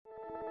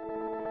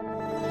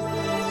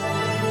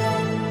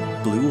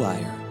Blue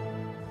Wire.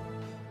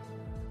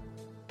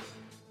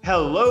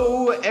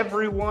 Hello,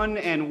 everyone,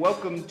 and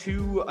welcome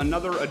to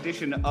another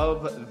edition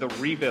of The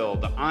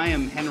Rebuild. I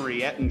am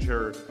Henry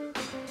Ettinger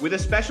with a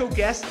special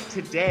guest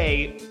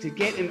today to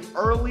get an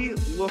early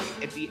look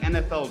at the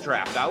NFL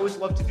draft. I always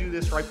love to do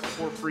this right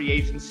before free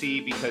agency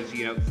because,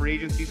 free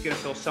agency is going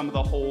to fill some of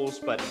the holes,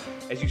 but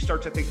as you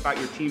start to think about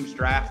your team's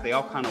draft, they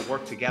all kind of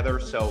work together.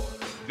 So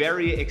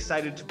very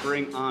excited to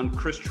bring on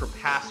Chris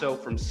Trapasso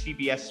from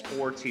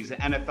CBSSports. He's an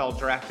NFL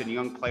draft and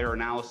young player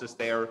analysis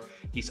there.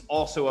 He's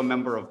also a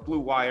member of Blue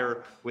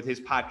Wire with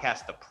his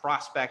podcast, The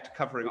Prospect,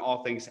 covering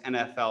all things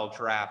NFL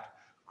draft.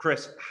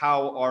 Chris,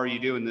 how are you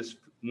doing this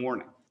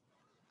morning?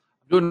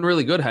 Doing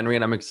really good, Henry,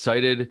 and I'm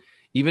excited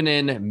even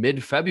in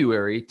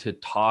mid-February to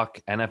talk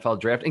NFL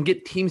draft and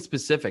get team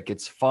specific.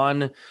 It's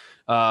fun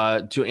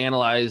to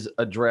analyze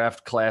a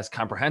draft class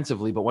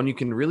comprehensively, but when you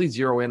can really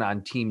zero in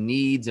on team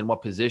needs and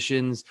what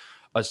positions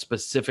a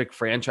specific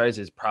franchise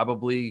is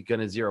probably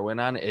going to zero in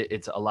on,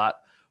 it's a lot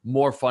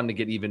more fun to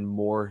get even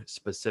more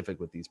specific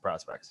with these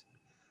prospects.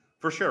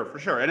 For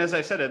sure. And as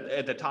I said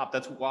at the top,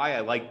 that's why I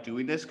like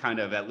doing this kind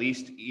of at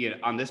least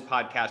on this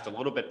podcast a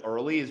little bit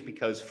early, is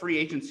because free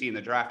agency and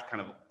the draft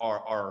kind of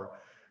are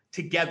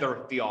together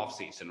the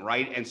offseason,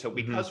 right? And so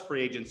because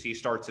free agency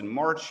starts in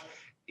March,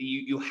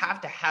 you have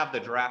to have the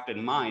draft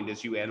in mind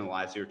as you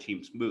analyze your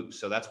team's moves.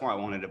 So that's why I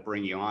wanted to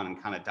bring you on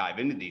and kind of dive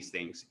into these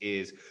things.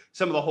 Is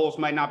some of the holes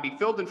might not be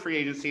filled in free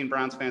agency, and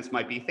Browns fans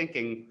might be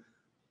thinking,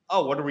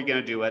 oh, what are we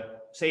going to do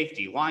at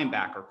safety,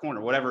 linebacker,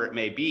 corner, whatever it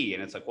may be?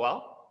 And it's like,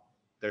 well,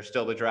 there's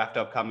still the draft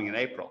upcoming in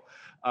April.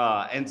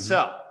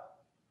 So,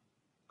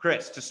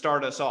 Chris, to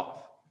start us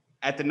off,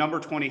 at the number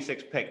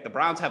 26 pick, the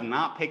Browns have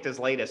not picked as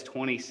late as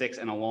 26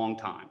 in a long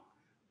time.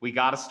 We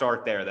got to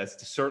start there.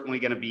 That's certainly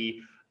going to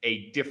be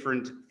a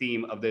different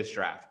theme of this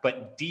draft.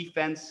 But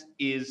defense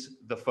is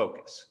the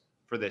focus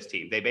for this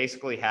team. They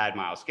basically had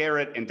Myles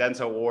Garrett and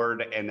Denzel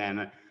Ward, and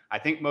then I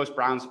think most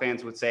Browns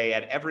fans would say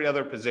at every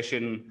other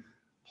position,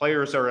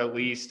 players are at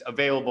least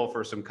available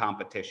for some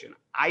competition.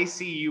 I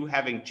see you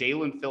having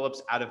Jalen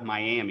Phillips out of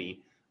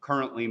Miami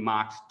currently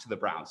mocked to the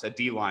Browns, a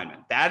D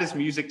lineman. That is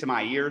music to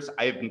my ears.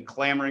 I have been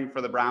clamoring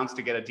for the Browns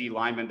to get a D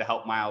lineman to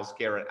help Myles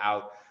Garrett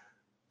out.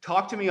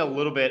 Talk to me a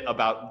little bit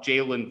about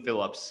Jalen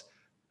Phillips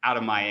out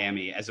of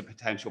Miami as a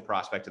potential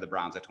prospect to the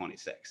Browns at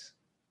 26.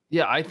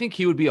 Yeah, I think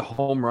he would be a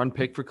home run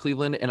pick for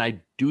Cleveland, and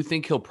I do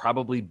think he'll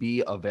probably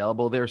be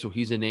available there. So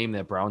he's a name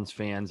that Browns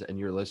fans and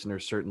your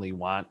listeners certainly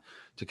want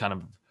to kind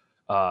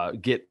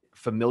of get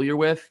familiar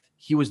with.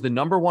 He was the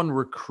number one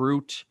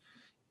recruit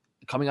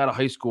coming out of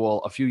high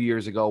school a few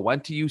years ago,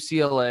 went to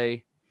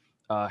UCLA,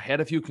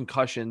 had a few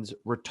concussions,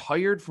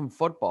 retired from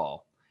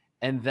football,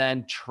 and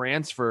then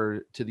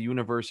transferred to the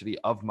University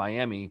of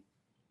Miami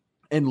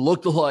and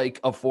looked like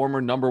a former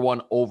number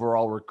one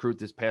overall recruit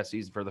this past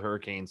season for the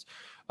Hurricanes.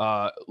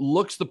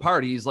 Looks the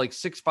part. He's like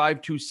 6'5",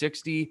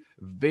 260,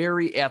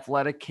 very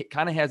athletic,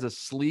 kind of has a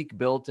sleek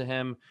build to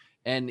him.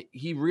 And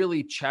he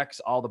really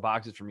checks all the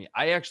boxes for me.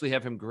 I actually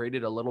have him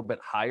graded a little bit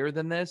higher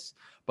than this,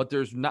 but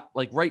there's not,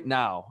 like right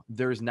now,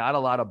 there's not a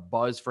lot of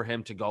buzz for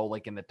him to go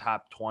like in the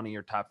top 20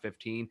 or top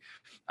 15.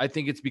 I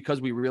think it's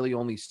because we really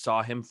only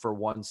saw him for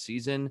one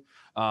season.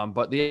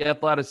 But the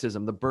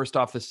athleticism, the burst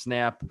off the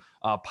snap,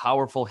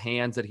 powerful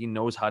hands that he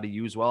knows how to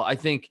use well. I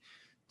think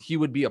he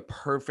would be a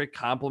perfect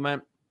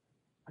complement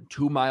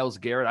to Myles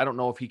Garrett. I don't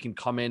know if he can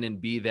come in and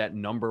be that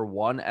number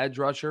one edge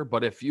rusher,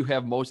 but if you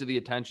have most of the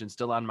attention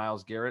still on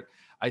Myles Garrett,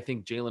 I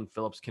think Jalen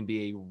Phillips can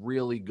be a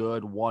really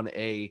good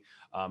 1A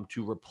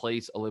to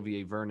replace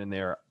Olivier Vernon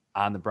there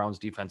on the Browns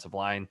defensive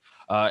line.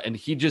 And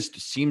he just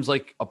seems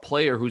like a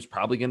player who's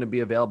probably going to be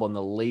available in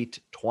the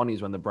late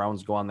 20s when the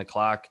Browns go on the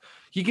clock.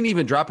 He can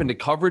even drop into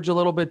coverage a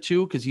little bit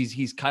too, because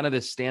he's kind of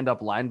this stand-up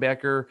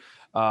linebacker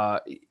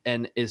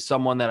and is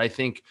someone that I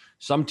think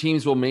some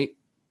teams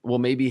will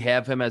maybe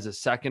have him as a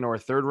second or a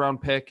third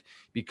round pick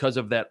because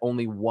of that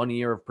only 1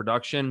 year of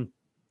production.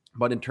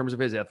 But in terms of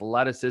his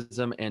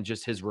athleticism and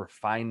just his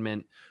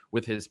refinement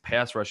with his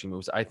pass rushing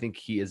moves, I think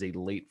he is a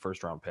late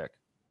first round pick.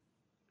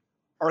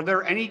 Are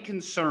there any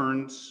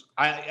concerns?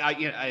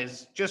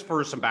 As just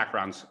for some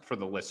backgrounds for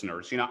the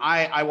listeners,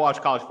 I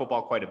watch college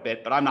football quite a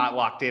bit, but I'm not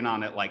locked in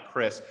on it like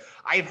Chris.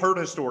 I've heard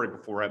a story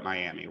before at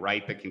Miami,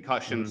 right? The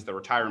concussions, the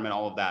retirement,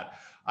 all of that.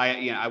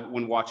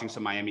 When watching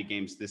some Miami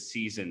games this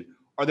season,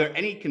 are there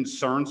any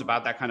concerns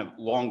about that kind of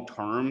long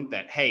term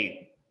that,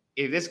 hey,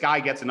 if this guy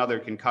gets another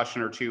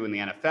concussion or two in the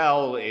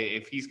NFL,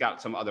 if he's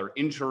got some other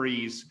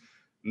injuries,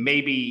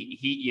 maybe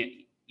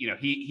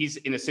he's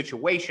in a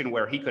situation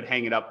where he could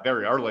hang it up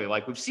very early,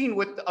 like we've seen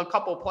with a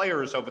couple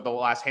players over the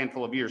last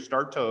handful of years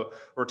start to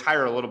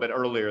retire a little bit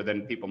earlier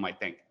than people might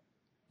think.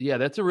 Yeah,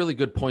 that's a really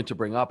good point to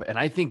bring up. And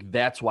I think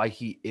that's why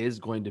he is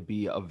going to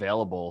be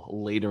available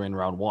later in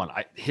round one.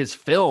 His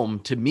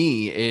film, to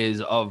me, is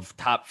of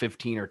top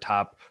 15 or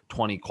top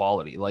 20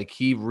 quality. Like,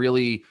 he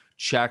really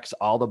checks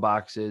all the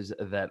boxes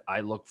that I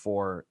look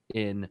for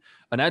in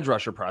an edge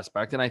rusher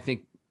prospect. And I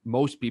think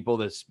most people,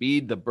 the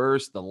speed, the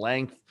burst, the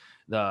length,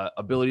 the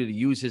ability to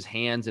use his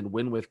hands and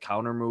win with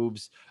counter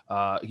moves.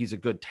 He's a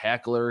good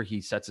tackler. He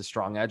sets a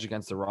strong edge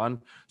against the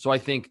run. So I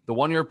think the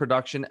 1 year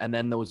production and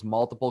then those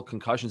multiple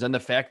concussions and the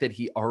fact that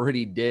he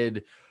already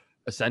did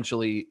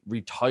essentially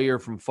retire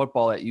from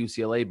football at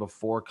UCLA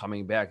before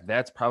coming back,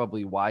 that's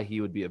probably why he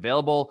would be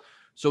available.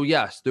 So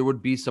yes, there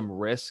would be some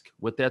risk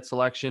with that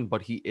selection,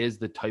 but he is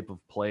the type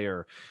of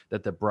player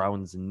that the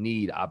Browns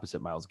need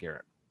opposite Myles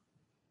Garrett.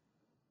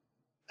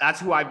 That's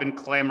who I've been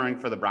clamoring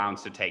for the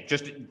Browns to take,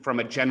 just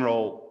from a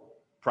general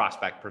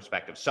prospect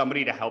perspective,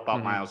 somebody to help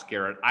out Myles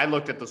Garrett. I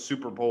looked at the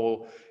Super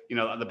Bowl,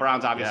 the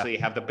Browns obviously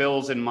have the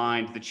Bills in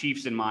mind, the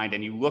Chiefs in mind,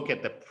 and you look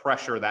at the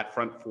pressure that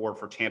front four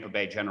for Tampa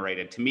Bay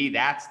generated. To me,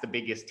 that's the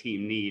biggest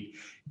team need,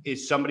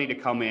 is somebody to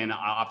come in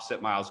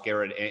opposite Myles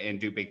Garrett and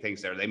do big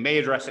things there. They may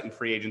address it in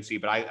free agency,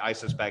 but I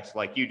suspect,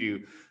 like you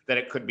do, that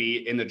it could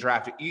be in the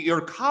draft.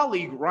 Your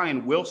colleague,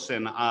 Ryan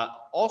Wilson,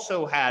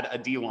 also had a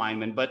D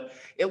lineman, but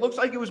it looks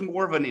like it was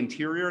more of an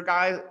interior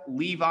guy,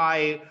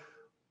 Levi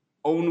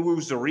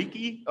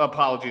Onwuzurike,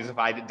 apologies if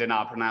I did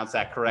not pronounce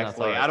that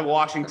correctly, out of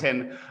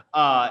Washington.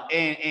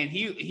 And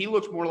he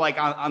looks more like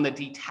on the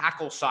D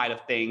tackle side of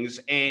things.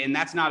 And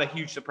that's not a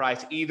huge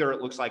surprise either.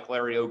 It looks like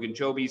Larry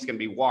Ogunjobi is going to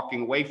be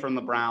walking away from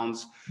the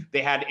Browns.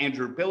 They had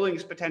Andrew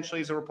Billings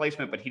potentially as a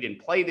replacement, but he didn't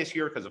play this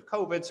year because of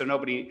COVID. So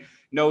nobody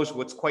knows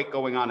what's quite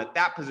going on at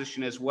that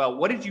position as well.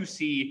 What did you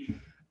see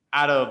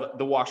out of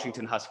the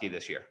Washington Husky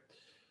this year?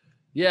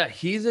 Yeah,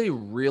 he's a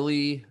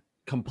really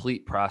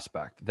complete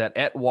prospect that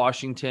at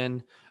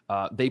Washington,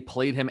 they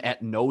played him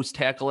at nose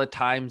tackle at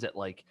times at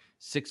like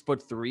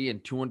 6'3"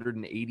 and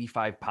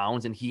 285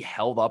 pounds. And he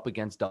held up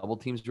against double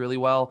teams really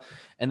well.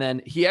 And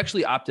then he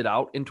actually opted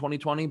out in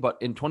 2020, but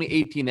in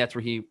 2018, that's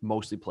where he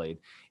mostly played.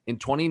 In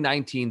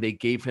 2019, they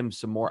gave him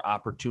some more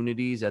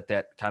opportunities at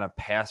that kind of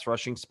pass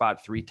rushing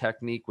spot 3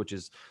 technique, which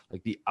is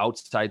like the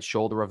outside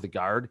shoulder of the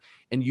guard.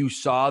 And you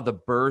saw the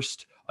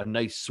burst, a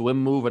nice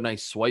swim move, a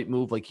nice swipe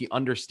move. Like he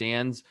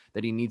understands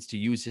that he needs to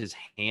use his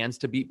hands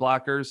to beat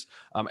blockers,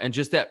 and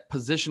just that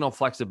positional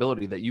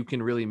flexibility that you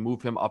can really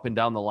move him up and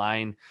down the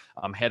line.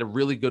 Had a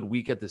really good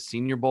week at the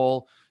Senior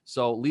Bowl.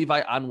 So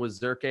Levi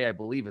Onwuzurike, I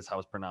believe is how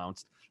it's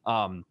pronounced,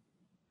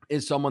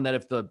 is someone that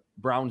if the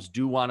Browns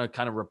do want to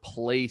kind of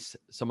replace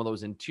some of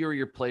those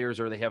interior players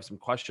or they have some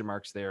question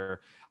marks there,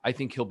 I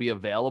think he'll be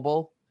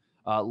available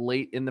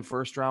late in the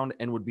first round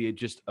and would be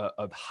just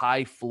a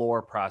high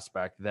floor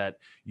prospect that,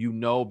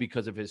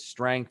 because of his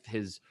strength,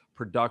 his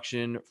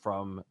production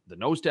from the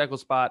nose tackle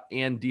spot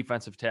and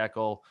defensive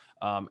tackle,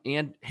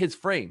 and his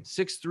frame,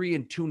 6'3"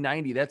 and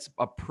 290. That's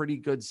a pretty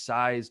good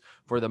size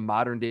for the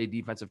modern day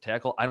defensive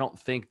tackle. I don't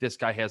think this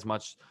guy has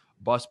much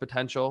bust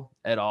potential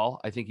at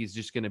all. I think he's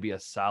just going to be a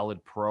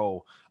solid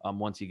pro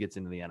once he gets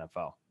into the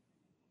NFL.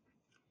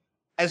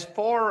 As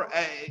far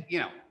as,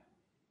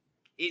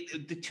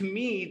 to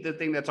me, the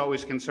thing that's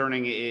always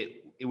concerning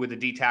with the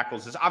D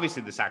tackles is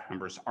obviously the sack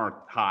numbers aren't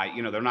high.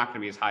 They're not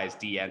going to be as high as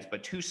D ends,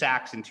 but 2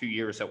 sacks in 2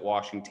 years at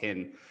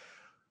Washington,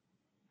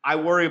 I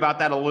worry about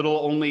that a little,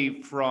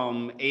 only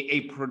from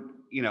a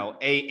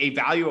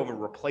value of a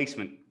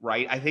replacement,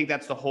 right? I think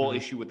that's the whole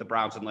issue with the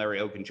Browns and Larry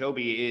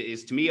Ogunjobi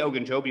is, to me,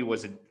 Ogunjobi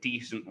was a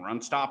decent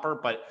run stopper,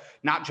 but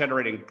not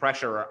generating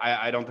pressure,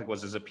 I don't think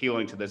was as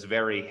appealing to this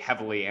very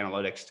heavily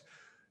analytics,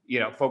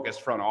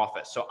 focused front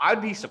office. So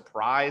I'd be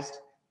surprised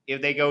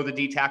if they go the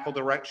D tackle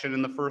direction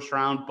in the first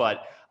round,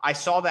 but I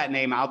saw that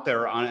name out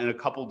there in a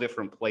couple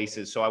different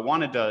places. So I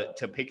wanted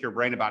to pick your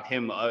brain about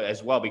him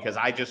as well, because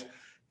I just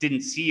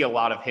didn't see a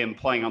lot of him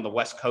playing on the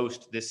West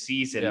Coast this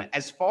season. Yeah.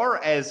 As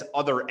far as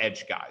other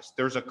edge guys,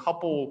 there's a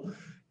couple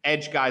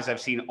edge guys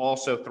I've seen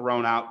also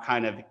thrown out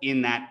kind of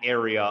in that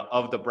area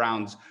of the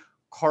Browns.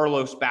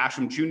 Carlos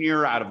Basham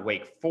Jr. out of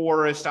Wake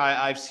Forest,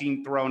 I've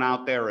seen thrown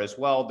out there as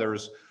well.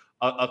 There's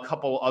a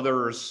couple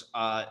others,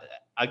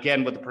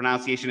 again, with the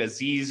pronunciation,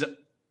 Aziz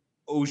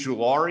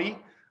Ojulari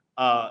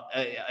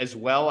as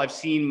well. I've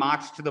seen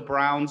mocked to the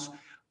Browns.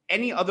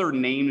 Any other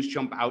names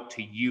jump out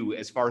to you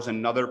as far as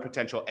another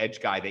potential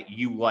edge guy that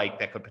you like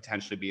that could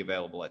potentially be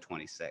available at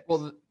 26?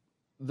 Well,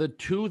 the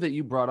 2 that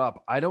you brought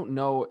up, I don't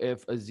know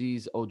if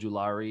Aziz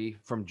Ojulari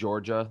from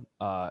Georgia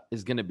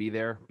is going to be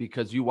there,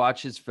 because you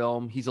watch his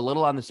film. He's a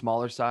little on the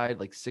smaller side,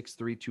 like 6'3",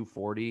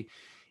 240.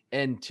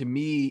 And to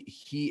me,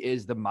 he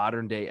is the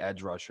modern day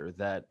edge rusher,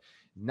 that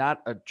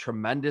not a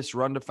tremendous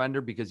run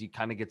defender because he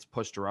kind of gets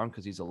pushed around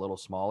because he's a little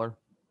smaller,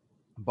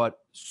 but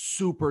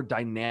super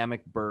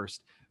dynamic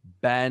burst,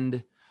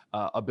 bend,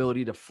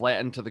 ability to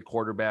flatten to the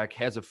quarterback,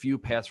 has a few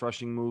pass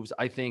rushing moves.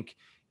 I think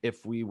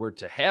if we were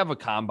to have a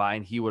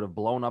combine, he would have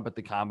blown up at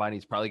the combine.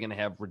 He's probably going to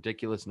have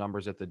ridiculous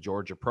numbers at the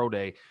Georgia Pro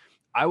Day.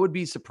 I would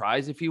be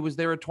surprised if he was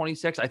there at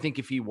 26. I think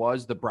if he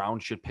was, the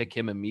Browns should pick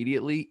him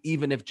immediately,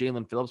 even if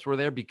Jalen Phillips were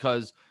there,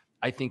 because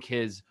I think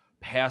his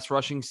pass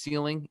rushing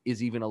ceiling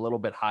is even a little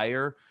bit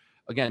higher.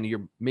 Again,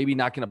 you're maybe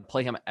not going to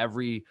play him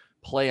every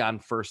play on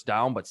first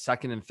down, but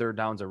second and third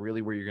downs are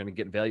really where you're going to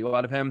get value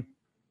out of him.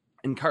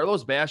 And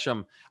Carlos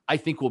Basham, I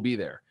think, will be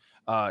there.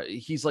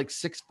 He's like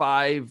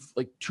 6'5",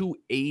 like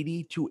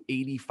 280,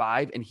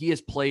 285, and he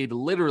has played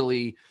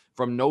literally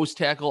from nose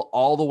tackle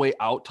all the way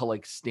out to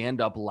like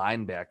stand-up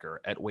linebacker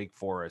at Wake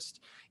Forest,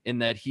 in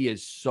that he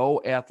is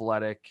so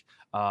athletic,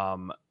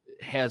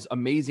 has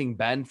amazing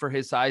bend for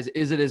his size.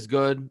 Is it as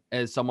good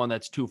as someone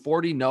that's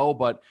 240? No,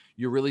 but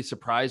you're really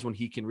surprised when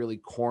he can really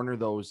corner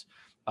those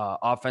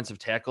offensive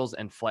tackles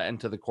and flatten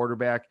to the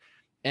quarterback.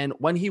 And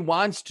when he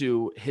wants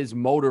to, his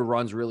motor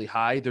runs really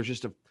high. There's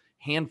just a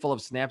handful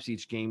of snaps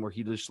each game where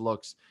he just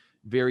looks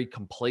very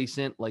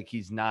complacent, like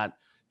he's not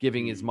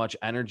giving as much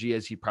energy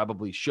as he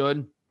probably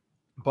should.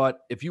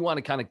 But if you want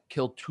to kind of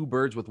kill two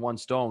birds with one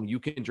stone, you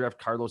can draft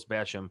Carlos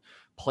Basham,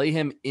 play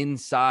him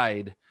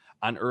inside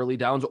on early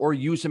downs, or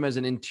use him as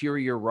an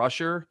interior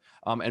rusher,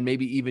 and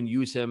maybe even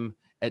use him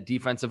at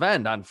defensive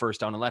end on first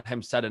down and let him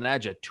set an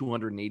edge at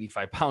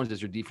 285 pounds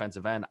as your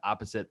defensive end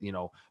opposite,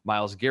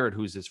 Myles Garrett,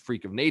 who's this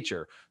freak of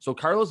nature. So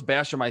Carlos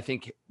Basham, I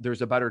think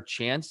there's a better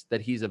chance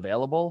that he's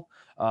available,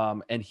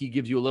 and he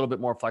gives you a little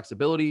bit more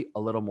flexibility, a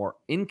little more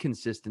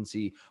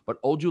inconsistency.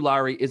 But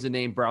Ojulari is a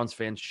name Browns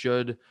fans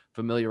should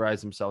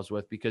familiarize themselves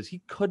with because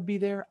he could be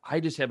there.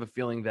 I just have a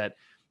feeling that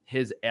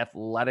his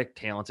athletic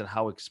talents and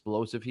how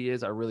explosive he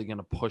is are really going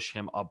to push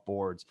him up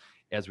boards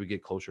as we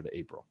get closer to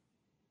April.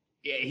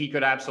 Yeah, he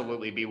could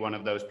absolutely be one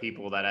of those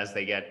people that as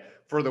they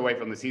get further away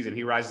from the season,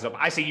 he rises up.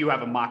 I see you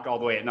have him mocked all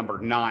the way at number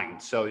 9.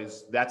 So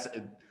that's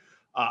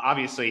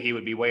obviously he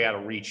would be way out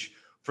of reach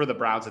for the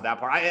Browns at that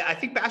point. I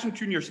think Basham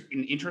Jr. is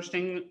an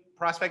interesting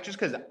prospect just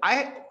because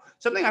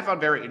something I found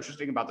very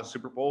interesting about the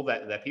Super Bowl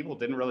that people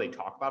didn't really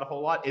talk about a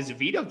whole lot is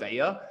Vita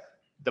Vea,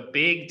 the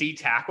big D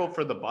tackle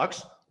for the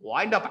Bucs,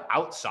 lined up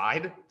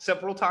outside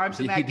several times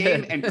in that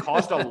game and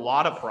caused a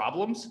lot of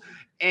problems.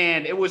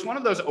 And it was one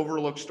of those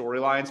overlooked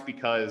storylines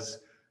because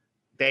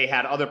they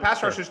had other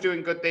pass rushers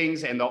doing good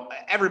things, and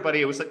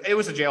everybody, it was a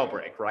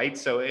jailbreak, right?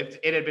 So if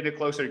it had been a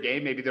closer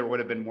game, maybe there would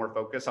have been more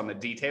focus on the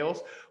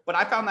details. But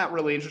I found that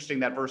really interesting,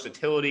 that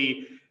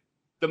versatility.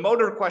 The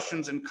motor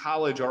questions in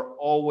college are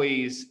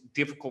always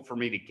difficult for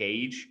me to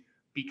gauge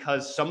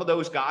because some of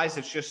those guys,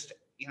 it's just,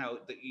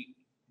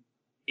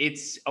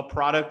 it's a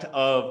product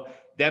of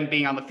them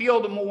being on the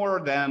field more,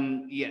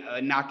 them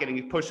not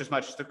getting pushed as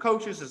much as the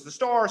coaches, as the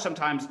star.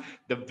 Sometimes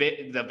the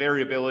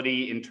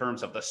variability in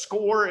terms of the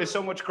score is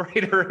so much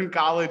greater in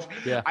college.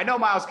 Yeah. I know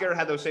Myles Garrett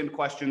had those same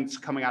questions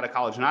coming out of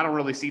college, and I don't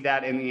really see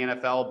that in the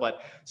NFL,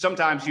 but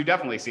sometimes you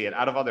definitely see it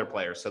out of other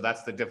players. So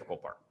that's the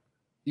difficult part.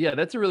 Yeah,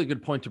 that's a really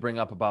good point to bring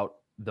up about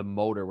the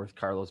motor with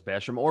Carlos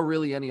Basham, or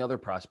really any other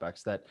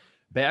prospects, that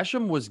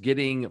Basham was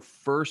getting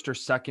first or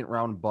second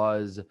round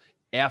buzz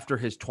after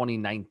his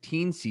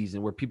 2019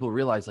 season, where people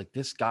realized like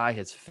this guy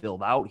has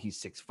filled out. He's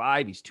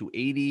 6'5", he's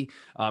 280,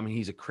 and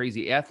he's a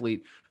crazy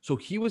athlete. So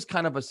he was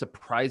kind of a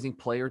surprising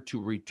player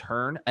to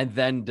return and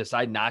then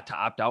decide not to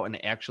opt out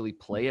and actually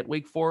play at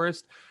Wake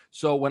Forest.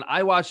 So when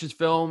I watched his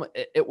film,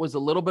 it was a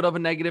little bit of a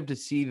negative to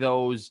see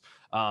those,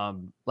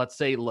 let's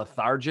say,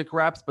 lethargic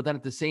reps. But then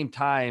at the same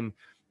time,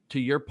 to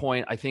your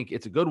point, I think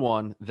it's a good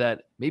one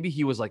that maybe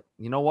he was like,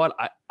 you know what,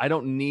 I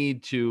don't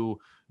need to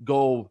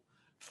go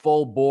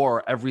full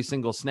bore every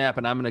single snap,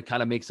 and I'm going to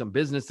kind of make some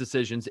business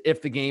decisions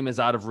if the game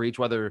is out of reach,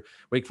 whether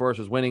Wake Forest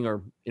was winning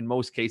or in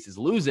most cases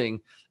losing.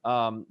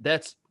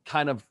 That's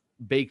kind of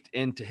baked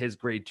into his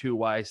grade too,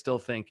 why I still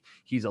think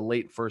he's a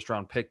late first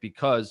round pick,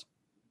 because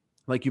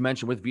like you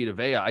mentioned with Vita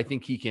Vea, I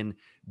think he can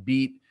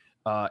beat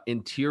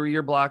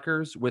interior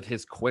blockers with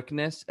his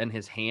quickness and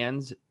his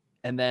hands.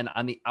 And then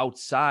on the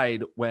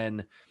outside,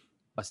 when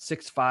a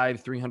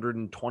 6'5",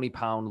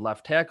 320-pound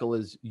left tackle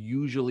is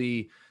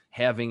usually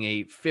having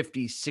a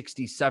 50,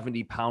 60,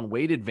 70-pound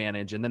weight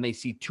advantage, and then they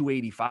see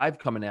 285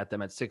 coming at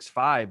them at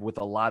 6'5" with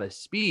a lot of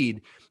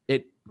speed,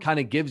 it kind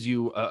of gives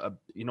you,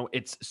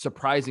 it's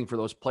surprising for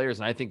those players.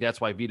 And I think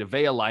that's why Vita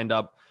Vea lined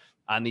up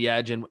on the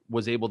edge and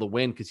was able to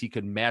win, because he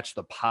could match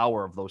the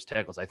power of those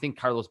tackles. I think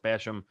Carlos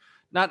Basham,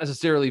 not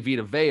necessarily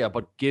Vita Vea,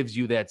 but gives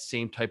you that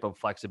same type of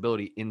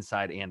flexibility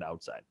inside and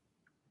outside.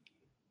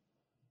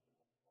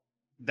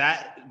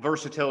 That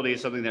versatility is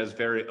something that is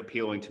very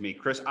appealing to me.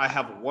 Chris, I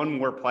have one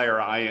more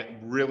player I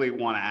really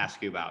want to ask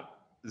you about.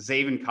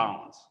 Zaven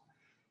Collins.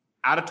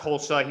 Out of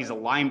Tulsa, he's a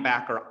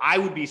linebacker. I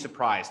would be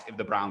surprised if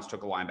the Browns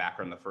took a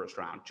linebacker in the first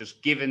round,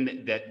 just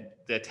given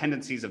that the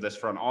tendencies of this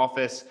front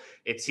office.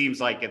 It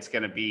seems like it's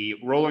going to be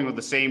rolling with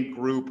the same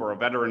group or a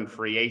veteran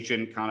free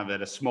agent kind of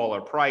at a smaller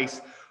price.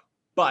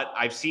 But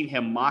I've seen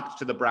him mocked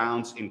to the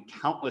Browns in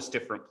countless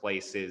different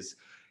places.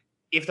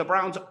 If the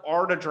Browns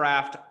are to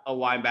draft a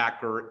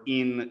linebacker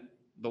in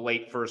the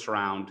late first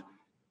round,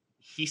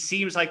 he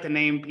seems like the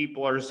name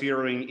people are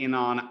zeroing in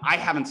on. I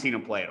haven't seen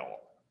him play at all.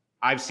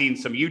 I've seen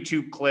some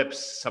YouTube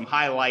clips, some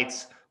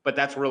highlights, but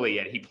that's really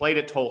it. He played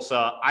at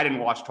Tulsa. I didn't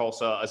watch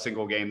Tulsa a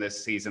single game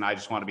this season. I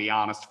just want to be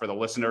honest for the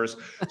listeners.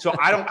 So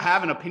I don't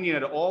have an opinion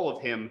at all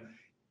of him.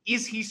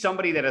 Is he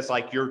somebody that is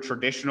like your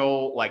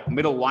traditional, like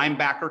middle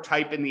linebacker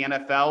type in the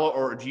NFL,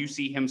 or do you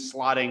see him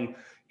slotting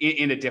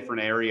in a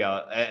different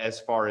area as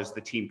far as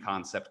the team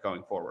concept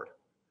going forward?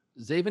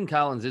 Zaven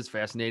Collins is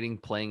fascinating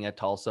playing at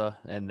Tulsa,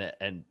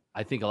 and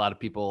I think a lot of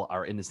people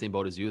are in the same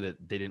boat as you that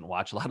they didn't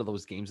watch a lot of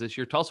those games this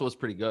year. Tulsa was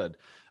pretty good.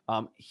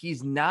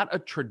 He's not a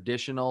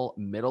traditional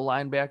middle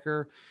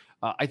linebacker.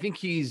 I think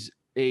he's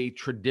a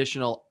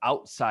traditional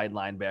outside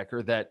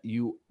linebacker that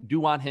you do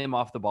want him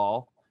off the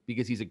ball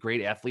because he's a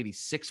great athlete. He's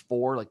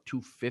 6'4", like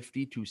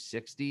 250,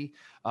 260.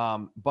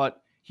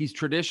 But he's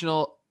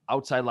traditional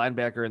outside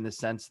linebacker in the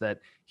sense that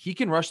he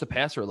can rush the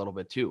passer a little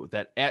bit too.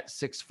 That at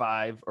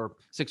 6'5" or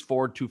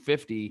 6'4",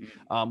 250,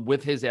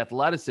 with his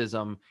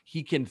athleticism,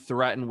 he can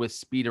threaten with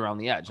speed around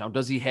the edge. Now,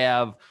 does he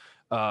have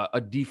a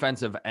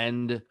defensive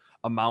end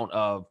amount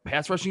of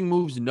pass rushing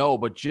moves? No,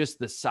 but just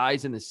the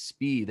size and the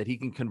speed that he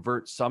can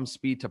convert some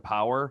speed to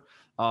power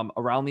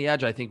around the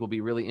edge, I think will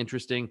be really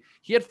interesting.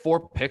 He had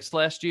 4 picks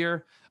last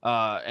year,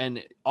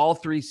 and all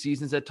 3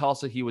 seasons at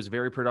Tulsa, he was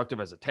very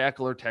productive as a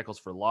tackler, tackles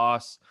for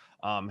loss,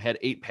 had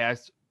 8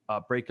 pass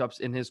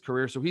breakups in his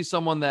career. So he's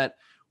someone that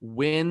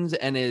wins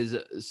and is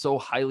so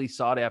highly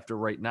sought after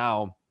right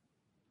now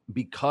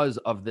because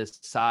of this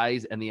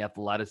size and the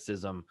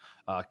athleticism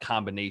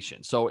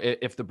combination. So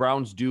if the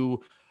Browns do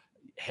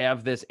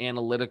have this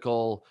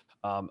analytical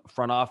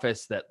front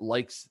office that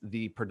likes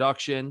the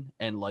production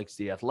and likes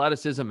the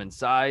athleticism and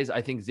size,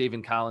 I think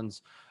Zaven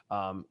Collins,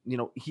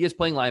 he is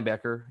playing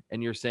linebacker,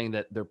 and you're saying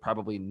that they're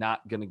probably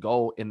not going to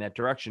go in that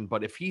direction.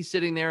 But if he's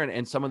sitting there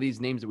and some of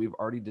these names that we've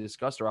already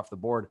discussed are off the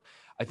board,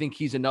 I think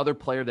he's another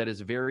player that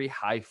is very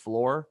high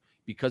floor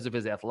because of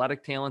his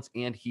athletic talents,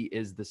 and he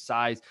is the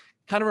size.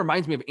 Kind of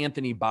reminds me of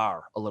Anthony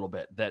Barr a little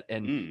bit,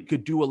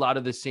 could do a lot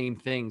of the same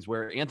things,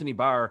 where Anthony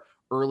Barr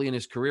early in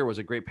his career was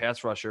a great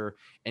pass rusher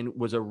and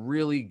was a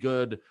really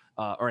good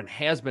and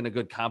has been a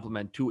good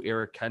complement to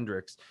Eric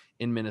Kendricks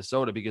in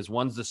Minnesota, because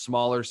one's the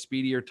smaller,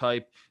 speedier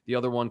type. The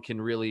other one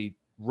can really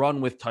run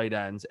with tight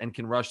ends and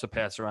can rush the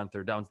passer on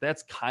third downs.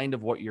 That's kind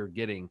of what you're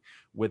getting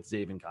with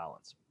Zaven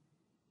Collins.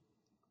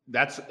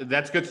 That's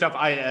good stuff.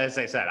 As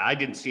I said, I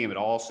didn't see him at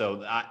all.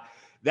 So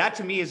that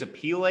to me is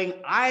appealing.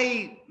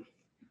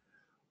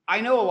 I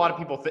know a lot of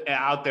people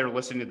out there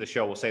listening to the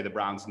show will say the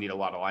Browns need a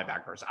lot of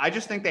linebackers. I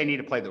just think they need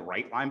to play the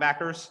right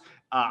linebackers.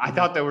 I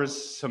thought there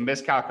was some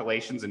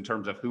miscalculations in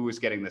terms of who was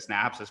getting the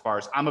snaps. As far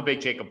as, I'm a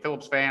big Jacob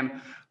Phillips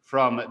fan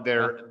from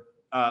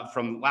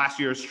last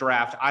year's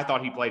draft. I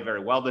thought he played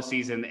very well this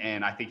season,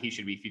 and I think he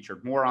should be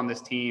featured more on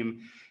this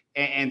team.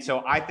 And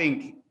so I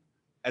think,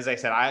 as I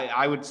said,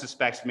 I would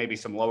suspect maybe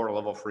some lower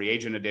level free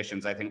agent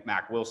additions. I think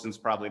Mac Wilson's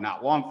probably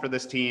not long for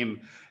this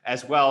team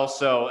as well.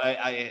 So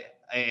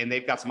and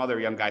they've got some other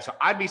young guys. So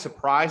I'd be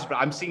surprised, but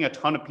I'm seeing a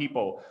ton of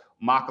people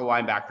mock a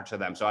linebacker to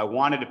them. So I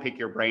wanted to pick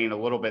your brain a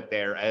little bit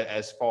there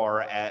as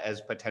far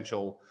as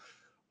potential,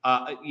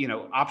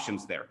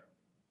 options there.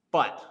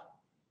 But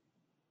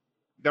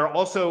there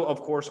also,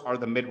 of course, are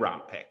the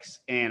mid-round picks.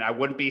 And I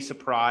wouldn't be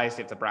surprised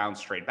if the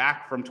Browns trade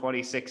back from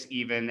 26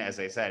 even. As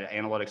I said,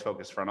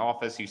 analytics-focused front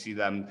office. You see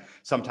them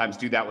sometimes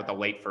do that with the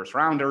late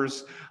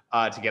first-rounders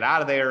to get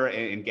out of there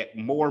and get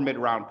more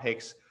mid-round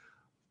picks.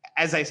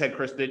 As I said,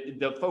 Chris,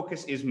 the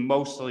focus is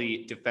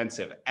mostly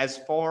defensive. As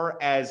far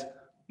as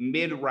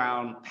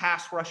mid-round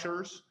pass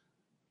rushers,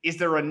 is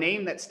there a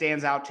name that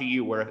stands out to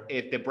you where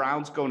if the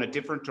Browns go in a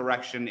different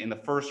direction in the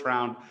first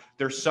round,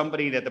 there's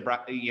somebody that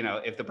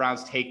if the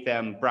Browns take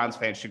them, Browns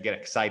fans should get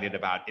excited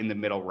about in the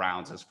middle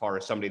rounds as far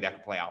as somebody that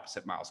can play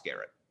opposite Myles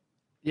Garrett?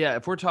 Yeah,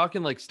 if we're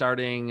talking like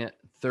starting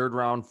 3rd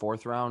round,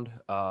 4th round,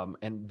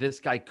 and this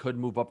guy could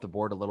move up the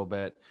board a little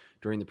bit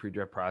during the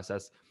pre-draft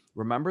process,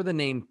 remember the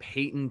name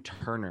Peyton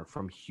Turner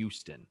from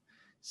Houston,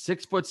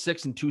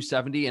 6'6" and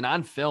 270. And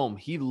on film,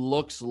 he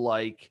looks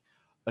like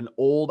an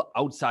old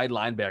outside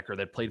linebacker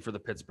that played for the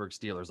Pittsburgh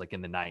Steelers, like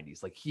in the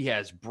 90s. Like, he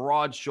has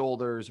broad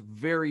shoulders,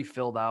 very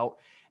filled out.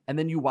 And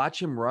then you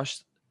watch him rush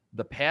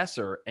the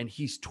passer and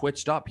he's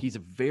twitched up. He's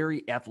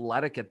very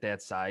athletic at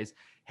that size,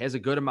 has a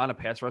good amount of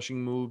pass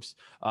rushing moves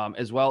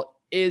as well.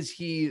 Is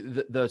he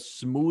the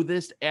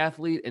smoothest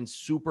athlete and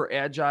super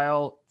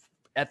agile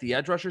at the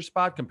edge rusher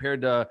spot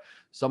compared to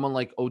someone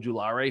like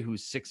Ojulari,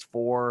 who's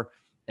 6'4"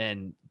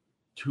 and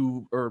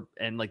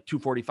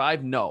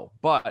 245? No,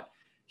 but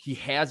he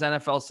has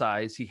NFL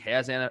size. He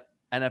has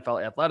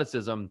NFL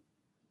athleticism,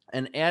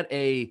 and at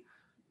a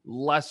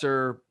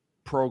lesser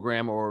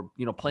program or,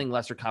 playing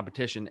lesser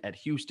competition at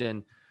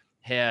Houston,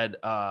 had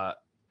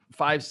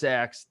 5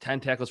 sacks,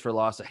 10 tackles for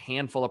loss, a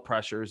handful of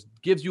pressures,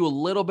 gives you a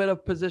little bit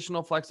of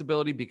positional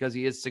flexibility because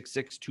he is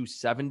 6'6",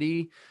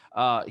 270.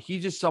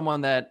 He's just someone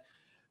that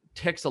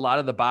ticks a lot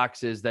of the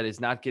boxes that is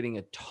not getting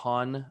a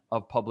ton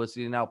of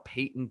publicity now.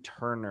 Peyton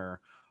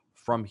Turner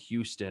from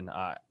Houston.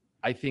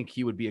 I think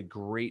he would be a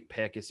great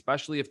pick,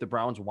 especially if the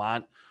Browns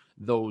want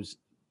those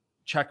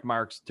check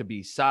marks to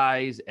be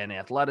size and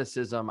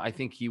athleticism. I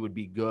think he would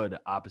be good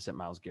opposite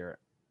Myles Garrett.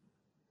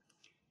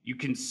 You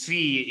can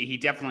see he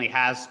definitely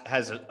has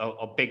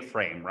a big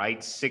frame, right?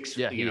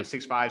 6'5",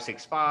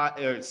 6'5",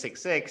 or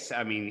 6'6".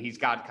 I mean, he's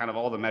got kind of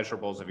all the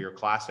measurables of your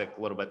classic,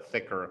 a little bit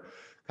thicker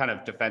kind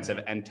of defensive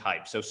end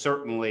type. So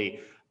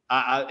certainly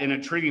an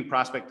intriguing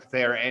prospect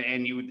there.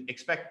 And you would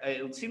expect,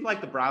 it seemed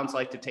like the Browns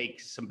like to take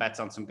some bets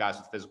on some guys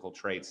with physical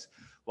traits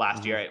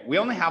last year. We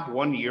only have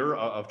 1 year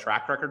of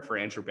track record for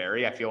Andrew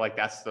Berry. I feel like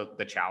that's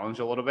the challenge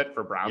a little bit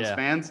for Browns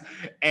fans.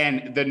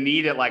 And the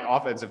need at like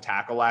offensive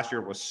tackle last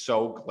year was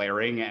so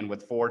glaring. And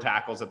with 4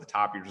 tackles at the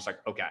top, you're just like,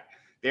 okay,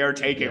 they are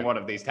taking one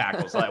of these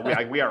tackles.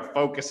 we are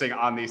focusing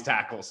on these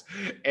tackles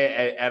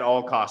at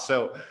all costs.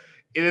 So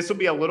this will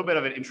be a little bit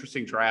of an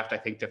interesting draft, I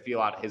think, to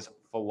feel out his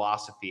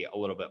philosophy a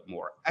little bit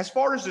more. As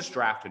far as this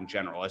draft in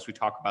general, as we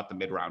talk about the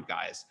mid-round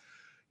guys,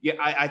 yeah,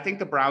 I think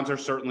the Browns are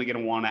certainly going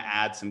to want to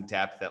add some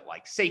depth at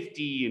like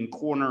safety and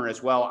corner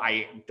as well.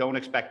 I don't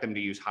expect them to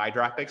use high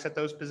draft picks at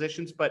those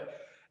positions, but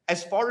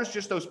as far as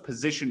just those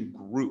position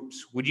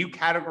groups, would you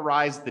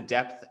categorize the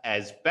depth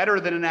as better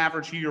than an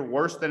average year,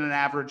 worse than an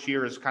average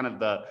year, as kind of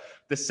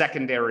the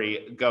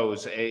secondary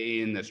goes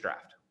in this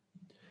draft?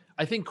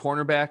 I think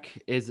cornerback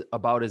is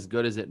about as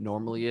good as it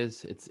normally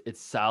is.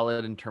 It's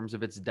solid in terms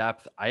of its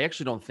depth. I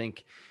actually don't think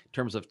in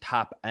terms of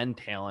top end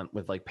talent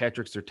with like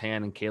Patrick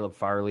Surtain and Caleb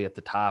Farley at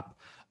the top.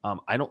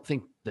 I don't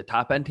think the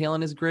top end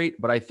talent is great,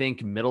 but I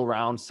think middle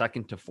round,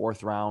 second to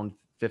fourth round,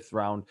 fifth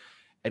round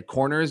at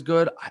corner is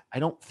good. I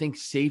don't think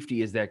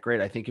safety is that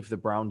great. I think if the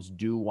Browns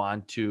do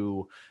want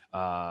to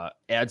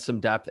add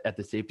some depth at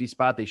the safety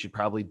spot, they should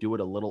probably do it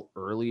a little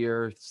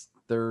earlier,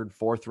 third,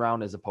 fourth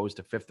round, as opposed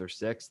to fifth or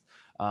sixth.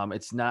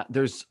 It's not,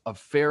 there's a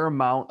fair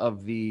amount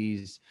of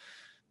these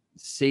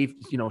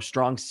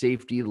strong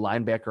safety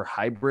linebacker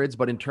hybrids,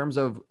 but in terms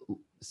of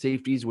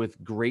safeties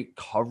with great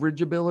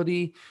coverage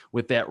ability,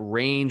 with that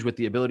range, with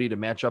the ability to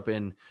match up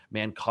in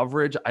man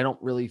coverage, I don't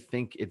really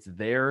think it's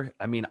there.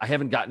 I mean, I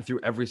haven't gotten through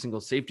every single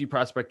safety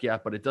prospect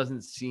yet, but it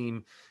doesn't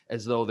seem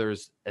as though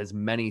there's as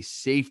many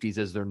safeties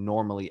as there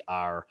normally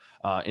are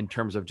in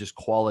terms of just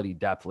quality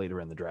depth later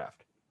in the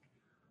draft.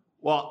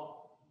 Well,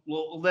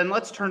 then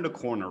let's turn to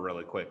corner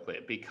really quickly,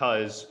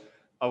 because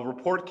a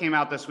report came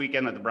out this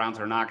weekend that the Browns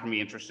are not going to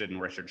be interested in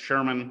Richard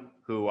Sherman,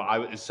 who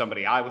is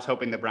somebody I was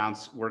hoping the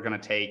Browns were going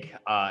to take.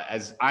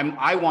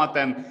 I want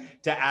them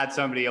to add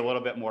somebody a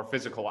little bit more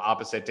physical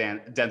opposite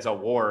Denzel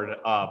Ward,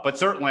 but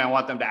certainly I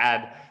want them to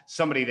add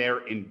somebody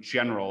there in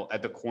general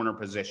at the corner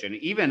position,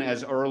 even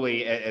as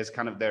early as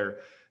kind of the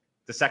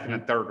second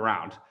and third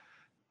round.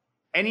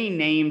 Any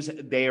names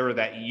there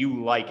that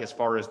you like as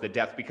far as the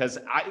depth? Because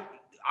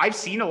I've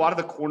seen a lot of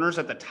the corners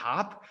at the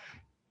top,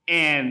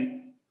 and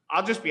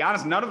I'll just be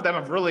honest, none of them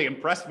have really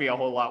impressed me a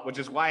whole lot, which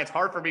is why it's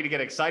hard for me to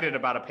get excited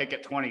about a pick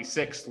at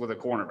 26th with a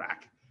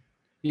cornerback.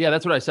 Yeah,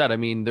 that's what I said. I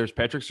mean, there's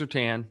Patrick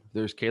Surtain,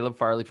 there's Caleb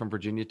Farley from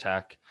Virginia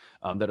Tech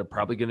that are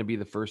probably going to be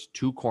the first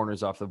 2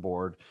 corners off the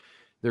board.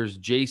 There's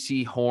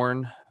J.C.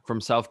 Horn from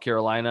South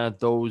Carolina.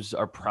 Those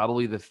are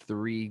probably the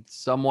 3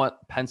 somewhat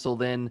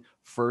penciled in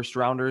first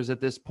rounders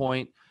at this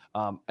point.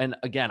 And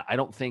again, I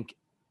don't think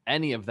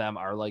any of them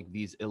are like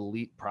these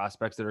elite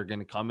prospects that are going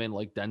to come in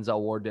like Denzel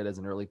Ward did as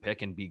an early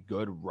pick and be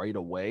good right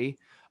away.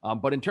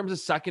 But in terms of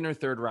second or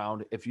third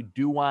round, if you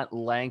do want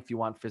length, you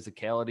want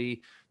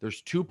physicality,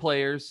 there's 2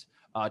 players.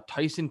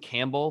 Tyson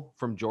Campbell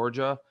from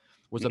Georgia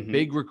was a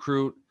big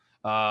recruit,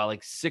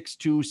 like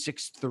 6'2",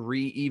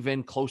 6'3",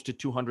 even close to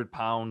 200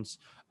 pounds.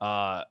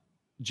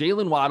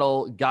 Jalen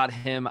Waddle got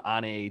him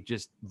on a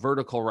just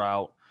vertical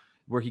route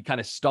where he kind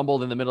of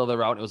stumbled in the middle of the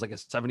route. It was like a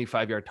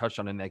 75-yard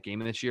touchdown in that game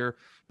this year.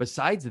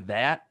 Besides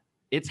that,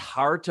 it's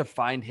hard to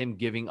find him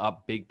giving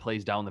up big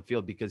plays down the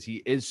field because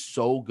he is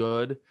so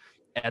good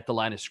at the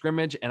line of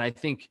scrimmage. And I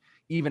think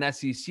even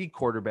SEC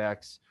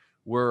quarterbacks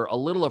were a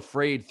little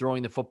afraid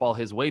throwing the football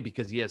his way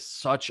because he has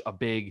such a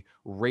big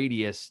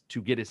radius to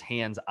get his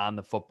hands on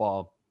the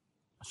football.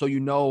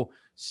 So,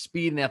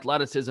 speed and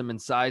athleticism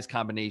and size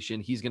combination,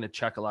 he's going to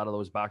check a lot of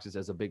those boxes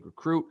as a big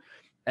recruit.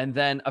 And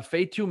then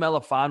Afetu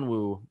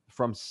Melifonwu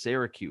from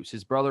Syracuse.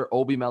 His brother,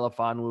 Obi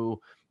Melifonwu,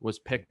 was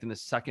picked in the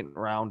second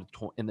round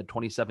in the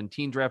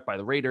 2017 draft by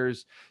the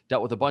Raiders,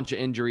 dealt with a bunch of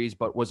injuries,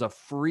 but was a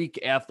freak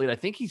athlete. I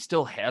think he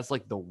still has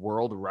like the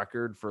world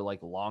record for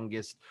like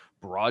longest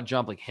broad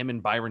jump. Like him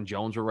and Byron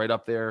Jones were right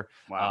up there.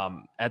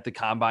 Wow. At the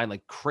combine,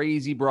 like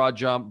crazy broad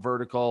jump,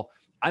 vertical.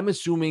 I'm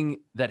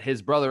assuming that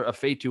his brother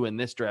Afetu in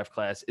this draft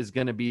class is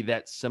going to be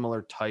that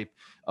similar type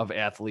of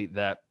athlete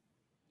that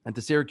at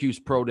the Syracuse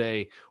Pro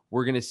Day,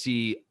 we're going to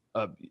see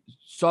a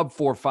sub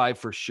 4.5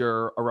 for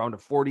sure, around a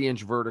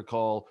 40-inch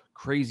vertical,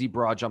 crazy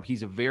broad jump.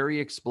 He's a very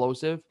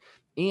explosive,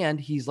 and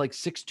he's like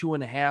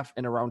 6'2.5"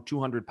 and around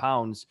 200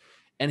 pounds.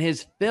 And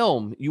his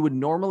film, you would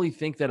normally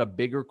think that a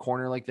bigger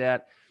corner like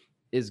that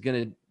is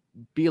going to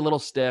be a little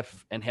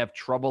stiff and have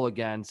trouble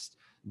against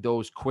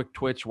those quick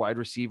twitch wide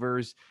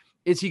receivers.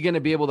 Is he going to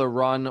be able to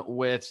run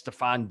with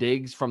Stephon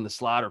Diggs from the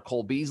slot or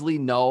Cole Beasley?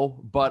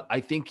 No, but I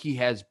think he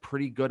has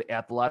pretty good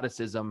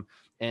athleticism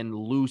and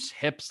loose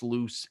hips,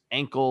 loose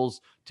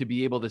ankles to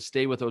be able to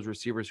stay with those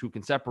receivers who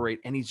can separate.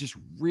 And he's just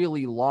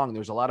really long.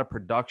 There's a lot of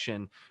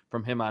production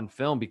from him on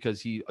film because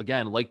he,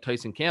 again, like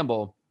Tyson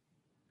Campbell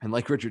and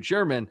like Richard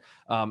Sherman,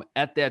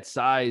 at that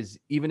size,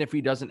 even if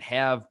he doesn't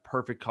have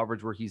perfect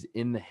coverage where he's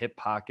in the hip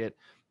pocket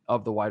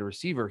of the wide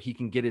receiver, he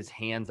can get his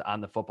hands on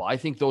the football. I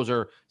think those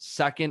are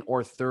second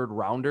or third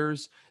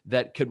rounders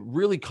that could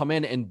really come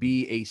in and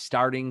be a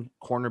starting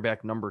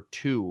cornerback number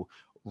 2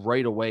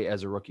 right away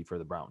as a rookie for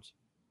the Browns?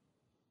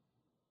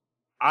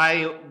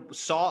 I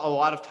saw a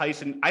lot of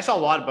Tyson. I saw a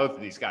lot of both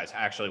of these guys,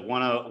 actually.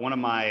 One of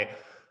my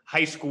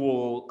high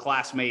school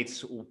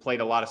classmates played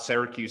a lot of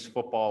Syracuse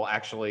football,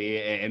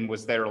 actually, and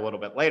was there a little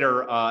bit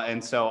later.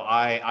 And so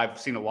I've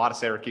seen a lot of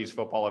Syracuse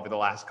football over the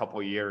last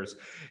couple of years.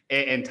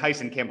 And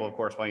Tyson Campbell, of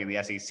course, playing in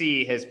the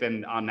SEC, has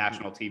been on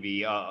national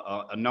TV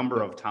a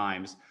number of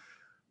times.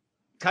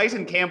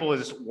 Tyson Campbell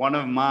is one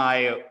of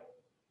my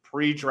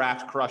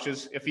pre-draft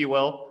crushes, if you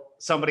will.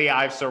 Somebody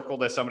I've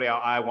circled as somebody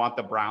I want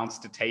the Browns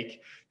to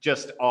take,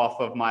 just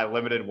off of my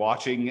limited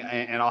watching.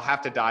 And I'll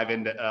have to dive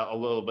into a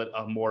little bit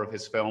of more of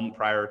his film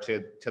prior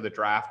to the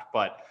draft.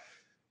 But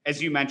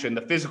as you mentioned,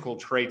 the physical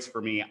traits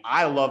for me,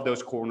 I love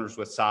those corners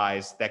with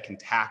size that can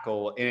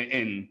tackle.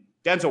 And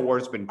Denzel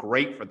Ward's been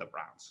great for the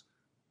Browns,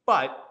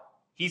 but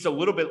he's a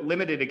little bit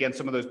limited against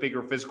some of those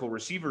bigger physical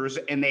receivers.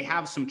 And they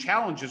have some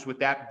challenges with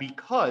that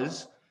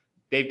because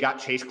they've got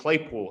Chase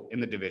Claypool in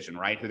the division,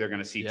 right? Who they're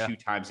going to see 2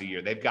 times a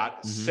year. They've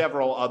got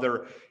several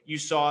other. You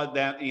saw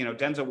that,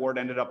 Denzel Ward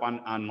ended up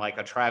on like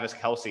a Travis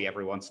Kelce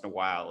every once in a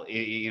while,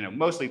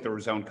 mostly through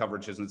zone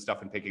coverages and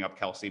stuff and picking up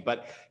Kelce.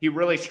 But he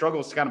really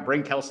struggles to kind of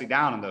bring Kelce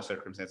down in those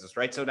circumstances,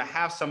 right? So to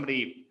have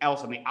somebody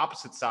else on the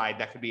opposite side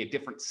that could be a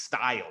different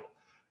style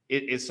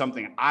is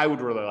something I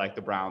would really like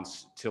the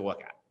Browns to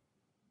look at.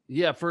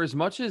 Yeah, for as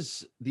much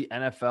as the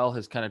NFL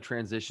has kind of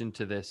transitioned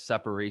to this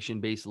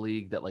separation-based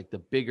league, that like the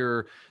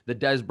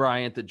Dez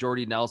Bryant, the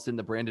Jordy Nelson,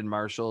 the Brandon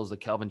Marshalls, the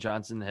Calvin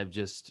Johnson have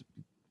just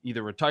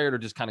either retired or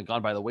just kind of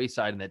gone by the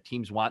wayside, and that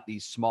teams want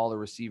these smaller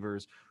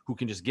receivers who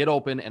can just get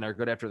open and are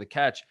good after the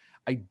catch.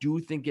 I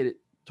do think it,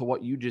 to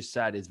what you just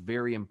said, is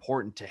very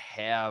important to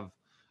have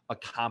a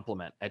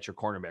complement at your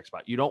cornerback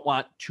spot. You don't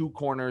want 2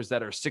 corners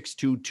that are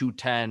 6'2",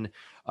 210,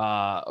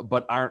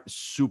 but aren't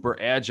super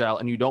agile.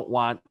 And you don't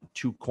want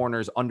 2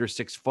 corners under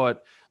 6 foot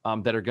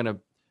that are going to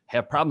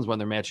have problems when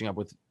they're matching up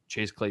with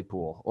Chase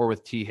Claypool or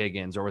with T.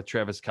 Higgins or with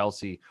Travis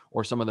Kelce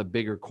or some of the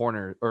bigger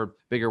corner or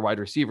bigger wide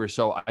receivers.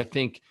 So I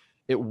think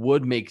it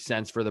would make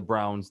sense for the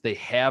Browns. They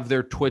have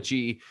their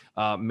twitchy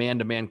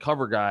man-to-man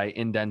cover guy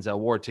in Denzel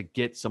Ward to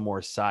get some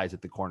more size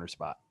at the corner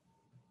spot.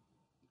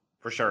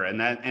 For sure.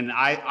 And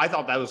I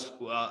thought that was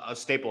a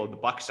staple of the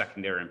Bucs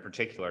secondary in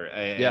particular.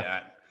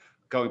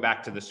 Going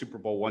back to the Super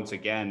Bowl once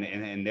again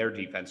and their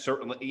defense.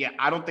 Certainly, yeah,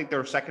 I don't think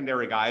their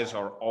secondary guys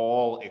are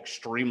all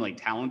extremely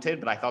talented,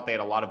 but I thought they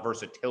had a lot of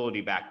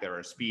versatility back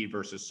there, speed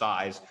versus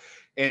size.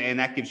 And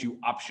that gives you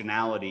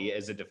optionality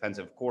as a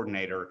defensive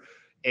coordinator.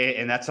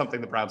 And that's something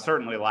the Browns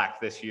certainly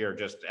lacked this year,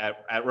 just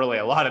at really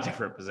a lot of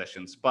different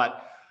positions.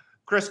 But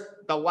Chris,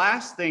 the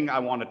last thing I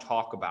want to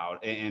talk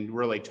about and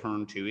really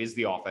turn to is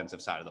the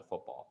offensive side of the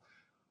football.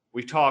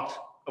 We've talked,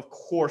 of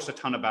course, a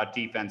ton about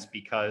defense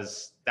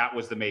because that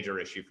was the major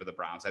issue for the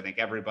Browns. I think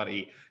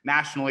everybody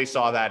nationally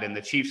saw that in the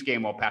Chiefs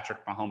game while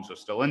Patrick Mahomes was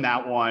still in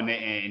that one.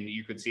 And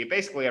you could see it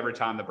basically every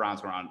time the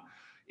Browns were on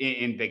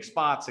in big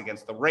spots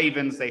against the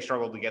Ravens. They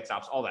struggled to get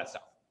stops, all that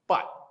stuff.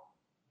 But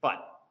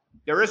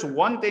there is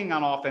one thing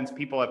on offense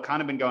people have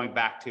kind of been going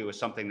back to as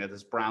something that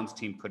this Browns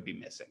team could be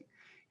missing.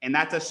 And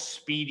that's a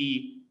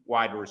speedy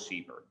wide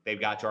receiver. They've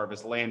got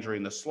Jarvis Landry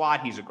in the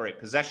slot. He's a great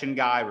possession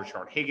guy.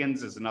 Rashard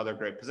Higgins is another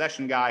great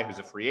possession guy who's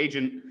a free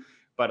agent,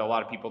 but a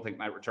lot of people think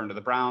might return to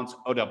the Browns.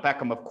 Odell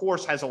Beckham, of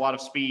course, has a lot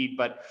of speed,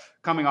 but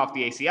coming off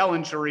the ACL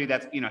injury,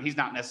 that's, he's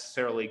not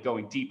necessarily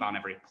going deep on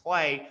every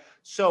play.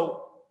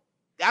 So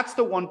that's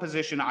the one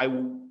position I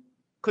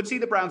could see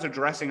the Browns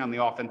addressing on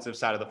the offensive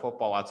side of the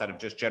football outside of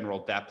just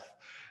general depth.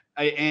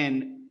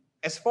 And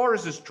as far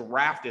as this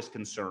draft is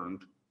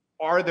concerned,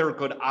 are there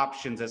good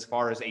options as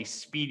far as a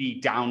speedy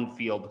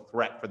downfield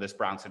threat for this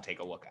Browns to take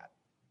a look at?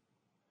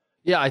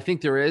 Yeah, I think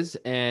there is,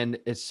 and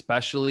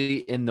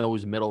especially in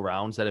those middle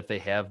rounds, that if they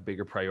have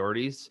bigger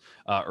priorities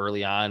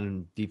early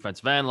on,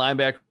 defensive end,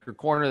 linebacker,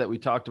 corner that we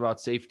talked about,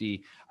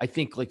 safety, I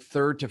think like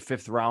 3rd to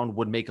 5th round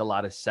would make a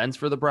lot of sense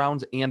for the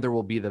Browns, and there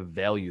will be the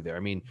value there. I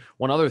mean,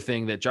 one other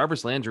thing, that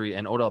Jarvis Landry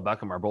and Odell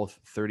Beckham are both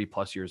 30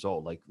 plus years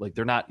old. Like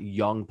they're not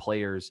young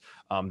players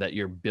that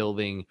you're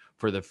building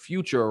for the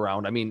future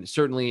around. I mean,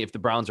 certainly if the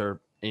Browns are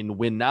in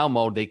win now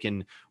mode, they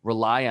can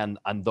rely on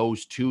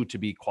those two to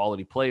be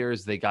quality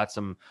players. They got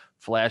some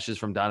flashes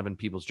from Donovan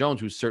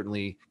Peoples-Jones, who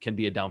certainly can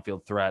be a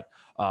downfield threat.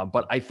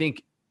 But I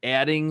think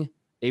adding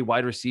a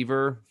wide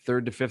receiver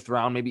 3rd to 5th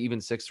round, maybe even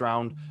 6th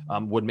round,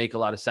 would make a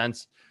lot of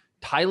sense.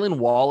 Tylan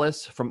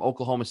Wallace from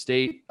Oklahoma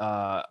State,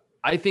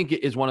 I think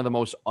is one of the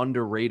most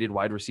underrated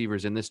wide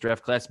receivers in this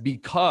draft class,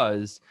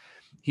 because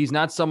he's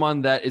not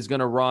someone that is going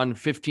to run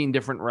 15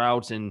 different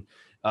routes and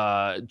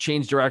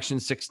change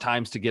directions 6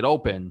 times to get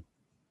open.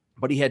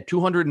 But he had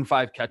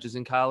 205 catches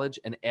in college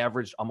and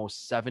averaged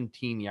almost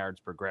 17 yards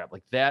per grab.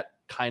 Like that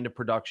kind of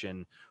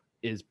production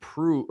is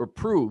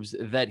proves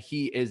that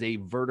he is a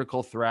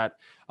vertical threat.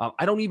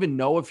 I don't even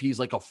know if he's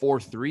like a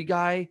 4-3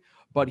 guy,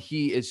 but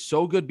he is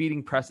so good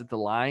beating press at the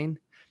line,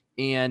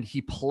 and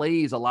he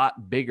plays a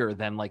lot bigger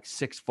than like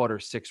 6 foot or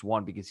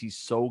 6'1", because he's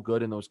so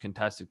good in those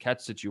contested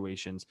catch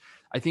situations.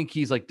 I think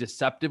he's like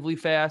deceptively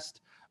fast.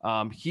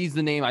 He's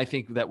the name I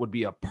think that would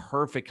be a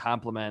perfect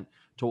complement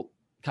to,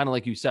 kind of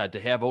like you said,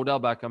 to have Odell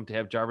Beckham, to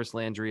have Jarvis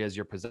Landry as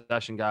your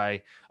possession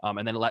guy,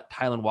 and then let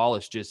Tylan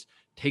Wallace just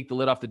take the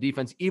lid off the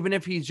defense, even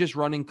if he's just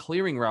running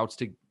clearing routes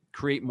to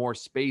create more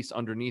space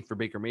underneath for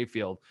Baker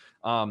Mayfield.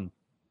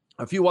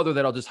 A few other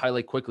that I'll just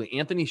highlight quickly.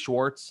 Anthony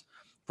Schwartz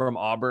from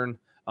Auburn,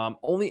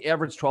 only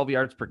averaged 12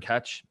 yards per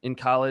catch in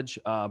college,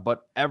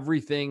 but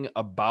everything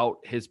about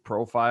his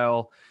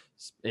profile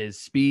is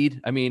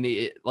speed. I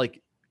mean,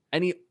 like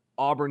any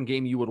Auburn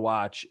game you would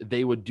watch,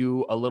 they would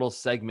do a little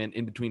segment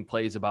in between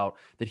plays about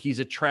that he's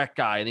a track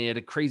guy and he had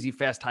a crazy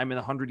fast time in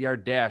the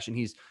 100-yard dash, and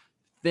he's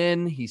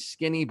thin, he's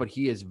skinny, but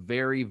he is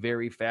very,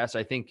 very fast.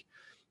 I think,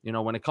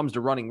 when it comes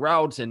to running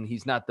routes, and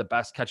he's not the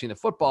best catching the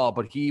football,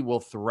 but he will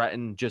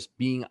threaten just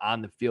being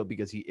on the field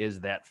because he is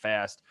that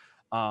fast.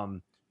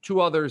 Two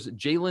others,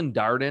 Jalen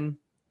Darden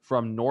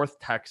from North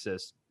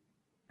Texas.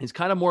 He's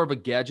kind of more of a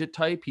gadget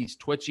type. He's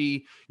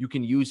twitchy. You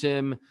can use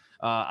him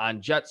on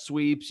jet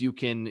sweeps. You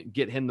can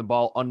get him the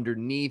ball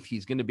underneath.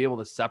 He's going to be able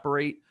to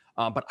separate.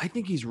 But I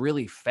think he's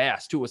really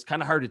fast, too. It's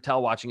kind of hard to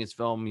tell watching his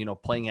film,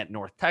 playing at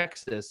North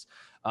Texas.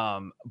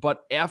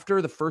 But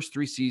after the first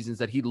 3 seasons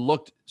that he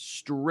looked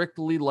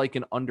strictly like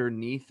an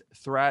underneath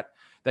threat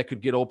that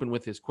could get open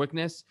with his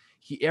quickness,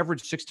 he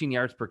averaged 16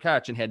 yards per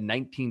catch and had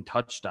 19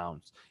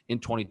 touchdowns in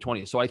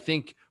 2020. So I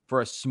think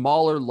for a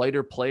smaller,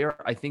 lighter player,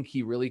 I think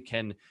he really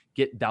can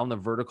get down the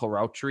vertical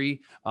route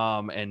tree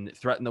and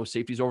threaten those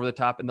safeties over the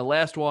top. And the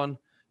last one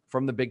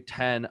from the Big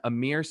Ten,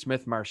 Amir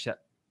Smith-Marset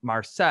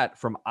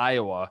from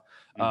Iowa.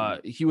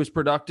 He was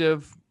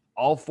productive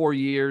all 4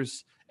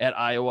 years at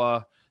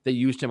Iowa. They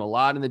used him a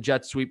lot in the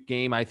jet sweep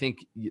game. I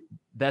think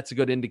that's a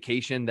good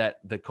indication that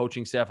the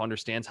coaching staff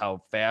understands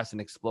how fast and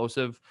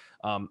explosive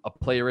a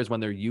player is when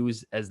they're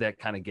used as that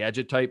kind of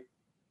gadget type.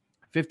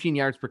 15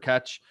 yards per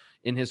catch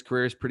in his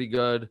career is pretty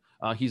good.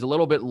 He's a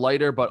little bit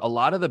lighter, but a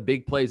lot of the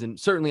big plays, and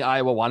certainly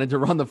Iowa wanted to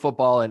run the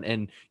football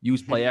and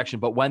use play action,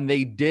 but when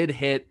they did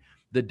hit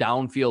the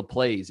downfield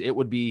plays, it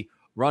would be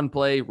run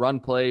play, run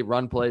play,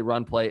 run play,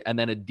 run play, and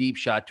then a deep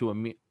shot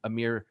to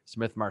Amir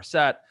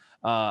Smith-Marset.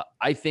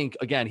 I think,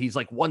 again, he's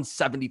like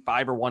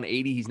 175 or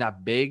 180. He's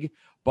not big,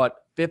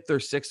 but 5th or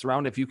 6th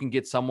round, if you can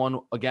get someone,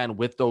 again,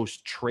 with those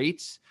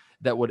traits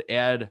that would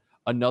add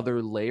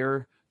another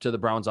layer to the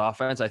Browns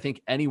offense, I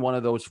think any one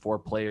of those 4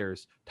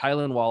 players,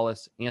 Tylan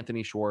Wallace,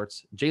 Anthony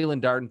Schwartz,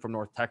 Jalen Darden from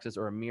North Texas,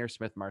 or Amir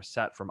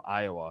Smith-Marset from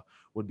Iowa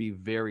would be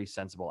very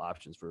sensible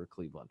options for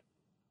Cleveland.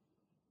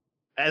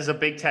 As a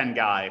Big Ten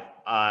guy,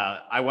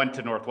 I went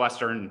to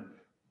Northwestern.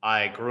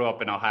 I grew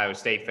up an Ohio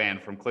State fan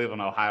from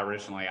Cleveland, Ohio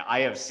originally. I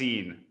have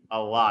seen a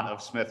lot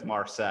of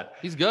Smith-Marset.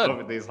 He's good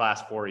over these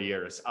last 4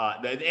 years.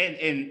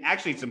 And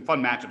actually some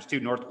fun matchups too.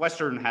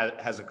 Northwestern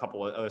has a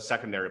couple of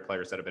secondary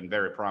players that have been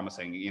very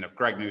promising.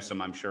 Greg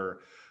Newsome, I'm sure,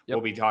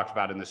 will be talked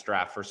about in this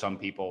draft for some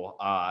people.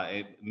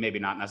 Maybe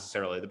not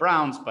necessarily the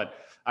Browns, but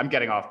I'm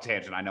getting off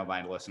tangent. I know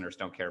my listeners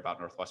don't care about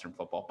Northwestern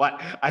football,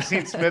 but I've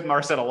seen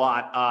Smith-Marset a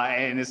lot,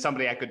 and is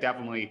somebody I could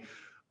definitely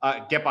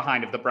get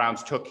behind if the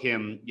Browns took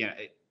him.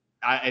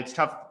 It's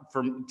tough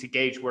to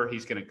gauge where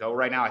he's going to go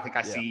right now. I think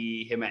I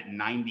see him at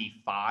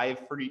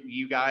 95 for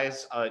you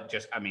guys.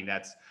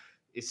 That's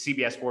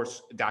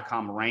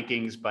CBSSports.com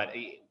rankings. But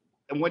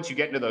and once you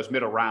get into those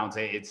middle rounds,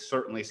 it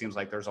certainly seems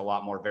like there's a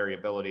lot more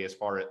variability as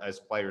far as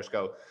players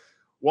go.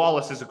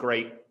 Wallace is a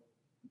great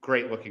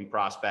looking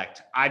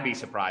prospect. I'd be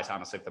surprised,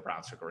 honestly, if the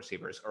Browns took a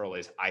receiver as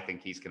early as I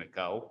think he's going to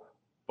go.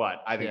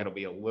 But I think it'll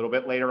be a little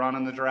bit later on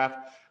in the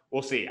draft.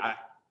 We'll see.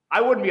 I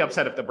wouldn't be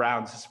upset if the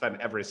Browns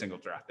spend every single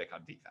draft pick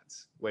on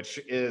defense, which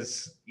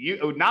is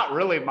not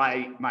really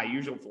my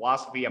usual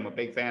philosophy. I'm a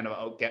big fan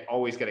of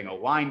always getting a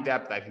line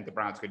depth. I think the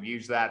Browns could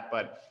use that.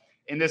 But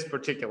in this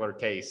particular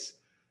case,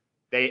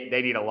 they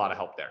need a lot of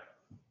help there.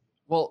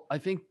 Well, I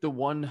think the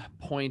one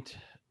point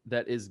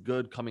that is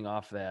good coming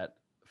off that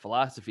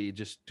philosophy,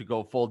 just to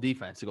go full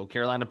defense, to go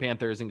Carolina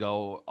Panthers and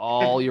go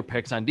all your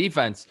picks on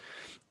defense,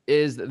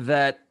 is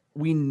that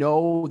we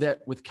know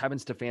that with Kevin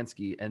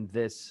Stefanski and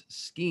this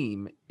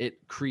scheme,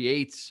 it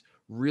creates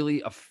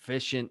really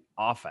efficient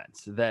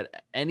offense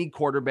that any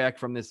quarterback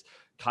from this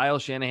Kyle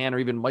Shanahan or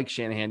even Mike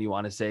Shanahan, you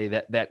want to say,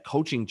 that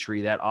coaching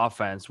tree, that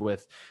offense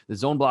with the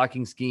zone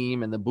blocking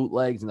scheme and the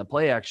bootlegs and the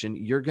play action,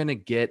 you're going to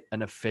get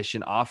an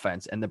efficient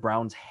offense. And the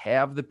Browns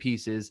have the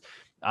pieces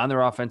on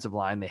their offensive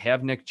line. They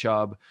have Nick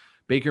Chubb.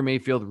 Baker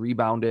Mayfield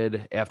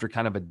rebounded after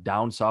kind of a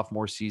down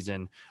sophomore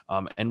season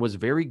and was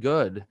very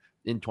good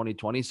in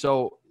 2020.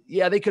 So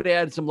yeah, they could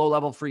add some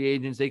low-level free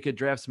agents. They could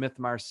draft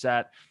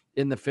Smith-Marset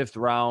in the 5th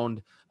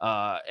round.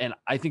 And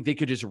I think they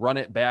could just run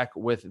it back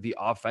with the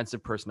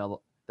offensive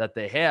personnel that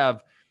they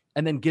have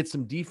and then get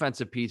some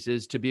defensive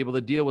pieces to be able to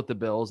deal with the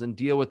Bills and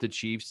deal with the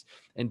Chiefs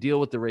and deal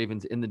with the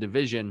Ravens in the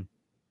division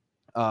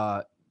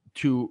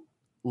to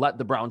let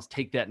the Browns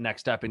take that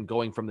next step in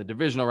going from the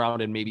divisional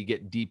round and maybe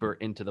get deeper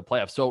into the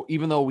playoffs. So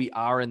even though we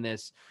are in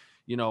this,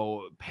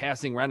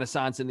 passing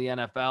renaissance in the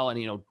NFL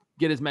and,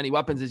 get as many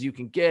weapons as you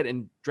can get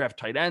and draft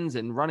tight ends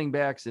and running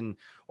backs and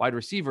wide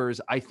receivers,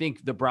 I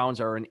think the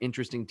Browns are an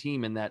interesting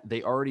team in that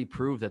they already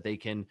proved that they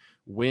can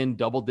win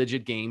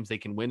double-digit games. They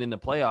can win in the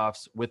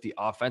playoffs with the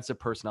offensive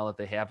personnel that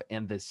they have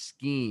and the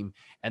scheme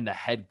and the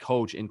head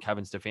coach in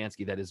Kevin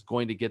Stefanski that is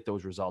going to get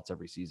those results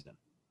every season.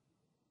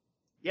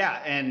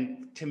 Yeah,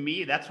 and to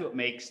me, that's what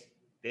makes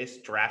this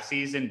draft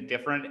season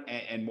different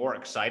and more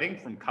exciting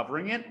from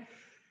covering it.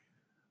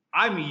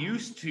 I'm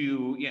used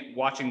to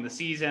watching the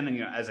season,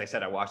 and as I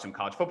said, I watched some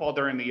college football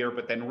during the year,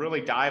 but then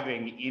really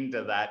diving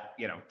into that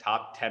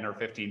top 10 or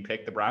 15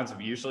 pick the Browns have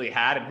usually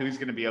had, and who's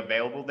going to be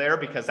available there,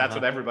 because that's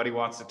what everybody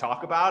wants to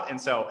talk about. And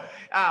so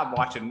I'm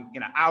watching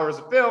hours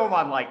of film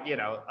on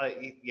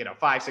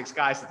 5-6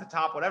 guys at the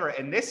top, whatever.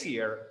 And this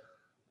year,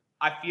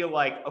 I feel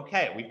like,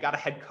 okay, we've got a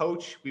head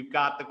coach. We've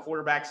got the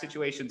quarterback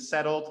situation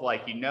settled.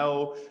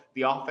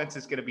 The offense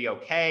is going to be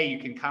okay. You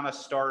can kind of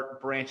start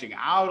branching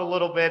out a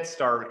little bit,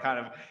 start kind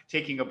of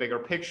taking a bigger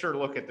picture,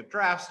 look at the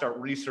draft, start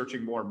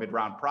researching more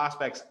mid-round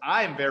prospects.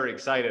 I am very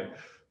excited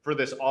for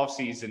this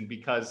offseason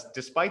because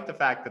despite the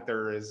fact that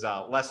there is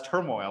less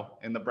turmoil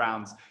in the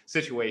Browns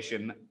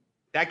situation,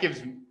 that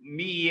gives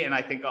me and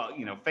I think,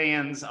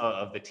 fans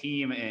of the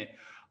team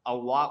a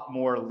lot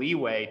more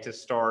leeway to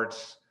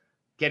start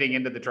getting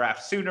into the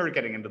draft sooner,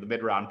 getting into the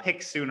mid-round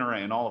picks sooner,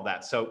 and all of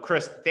that. So,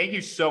 Chris, thank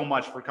you so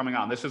much for coming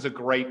on. This was a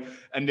great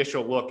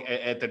initial look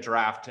at the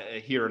draft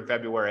here in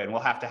February, and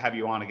we'll have to have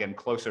you on again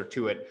closer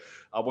to it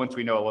once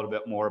we know a little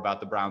bit more about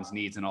the Browns'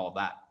 needs and all of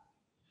that.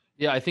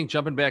 Yeah, I think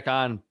jumping back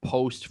on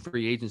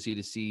post-free agency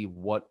to see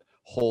what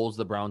holes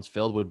the Browns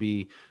filled would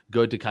be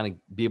good to kind of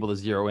be able to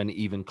zero in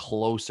even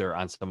closer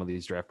on some of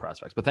these draft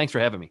prospects. But thanks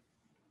for having me.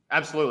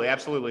 Absolutely,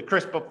 absolutely.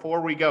 Chris,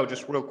 before we go,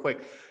 just real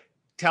quick,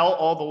 tell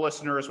all the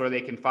listeners where they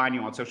can find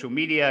you on social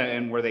media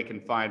and where they can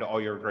find all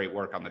your great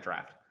work on the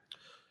draft.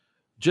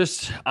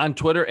 Just on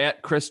Twitter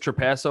at Chris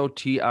Trapasso,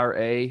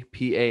 Trapasso,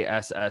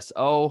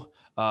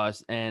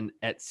 and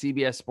at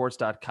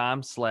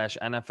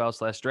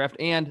CBSSports.com/NFL/draft,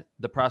 and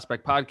the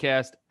Prospect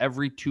Podcast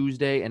every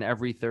Tuesday and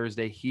every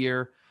Thursday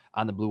here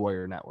on the Blue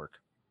Wire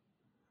Network.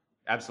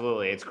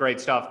 Absolutely. It's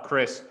great stuff.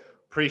 Chris,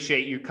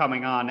 appreciate you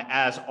coming on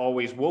as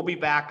always. We'll be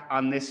back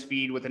on this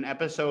feed with an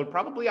episode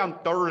probably on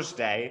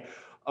Thursday.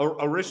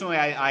 Originally,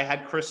 I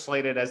had Chris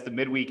slated as the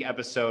midweek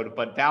episode,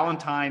 but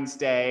Valentine's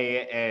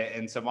Day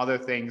and some other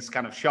things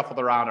kind of shuffled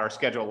around our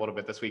schedule a little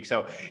bit this week.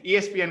 So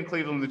ESPN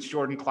Cleveland's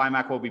Jordan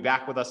Klimak will be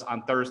back with us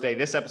on Thursday.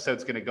 This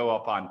episode's going to go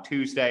up on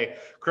Tuesday.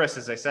 Chris,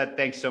 as I said,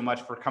 thanks so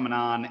much for coming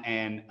on.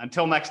 And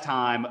until next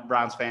time,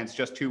 Browns fans,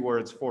 just 2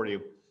 words for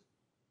you.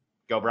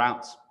 Go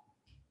Browns.